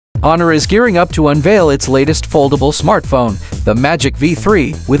Honor is gearing up to unveil its latest foldable smartphone, the Magic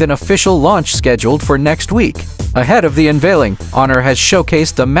V3, with an official launch scheduled for next week. Ahead of the unveiling, Honor has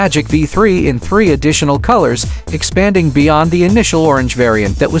showcased the Magic V3 in 3 additional colors, expanding beyond the initial orange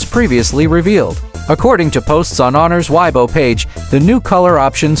variant that was previously revealed. According to posts on Honor's Weibo page, the new color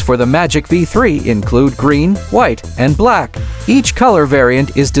options for the Magic V3 include green, white, and black. Each color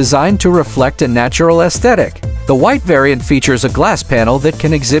variant is designed to reflect a natural aesthetic. The white variant features a glass panel that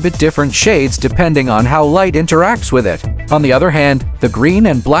can exhibit different shades depending on how light interacts with it. On the other hand, the green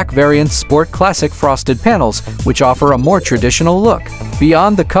and black variants sport classic frosted panels, which offer a more traditional look.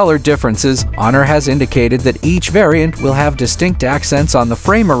 Beyond the color differences, Honor has indicated that each variant will have distinct accents on the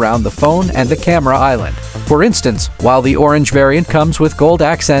frame around the phone and the camera island. For instance, while the orange variant comes with gold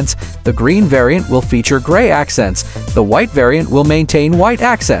accents, the green variant will feature gray accents, the white variant will maintain white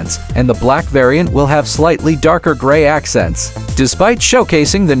accents, and the black variant will have slightly darker gray accents. Despite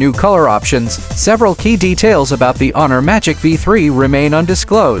showcasing the new color options, several key details about the Honor Magic V3 remain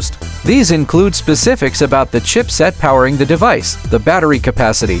undisclosed. These include specifics about the chipset powering the device, the battery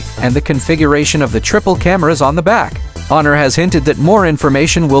capacity, and the configuration of the triple cameras on the back. Honor has hinted that more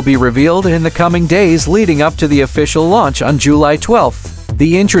information will be revealed in the coming days leading up to the official launch on July 12th.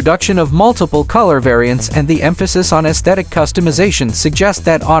 The introduction of multiple color variants and the emphasis on aesthetic customization suggest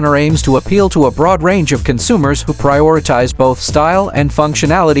that Honor aims to appeal to a broad range of consumers who prioritize both style and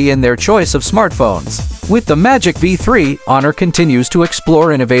functionality in their choice of smartphones. With the Magic V3, Honor continues to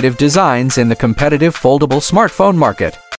explore innovative designs in the competitive foldable smartphone market.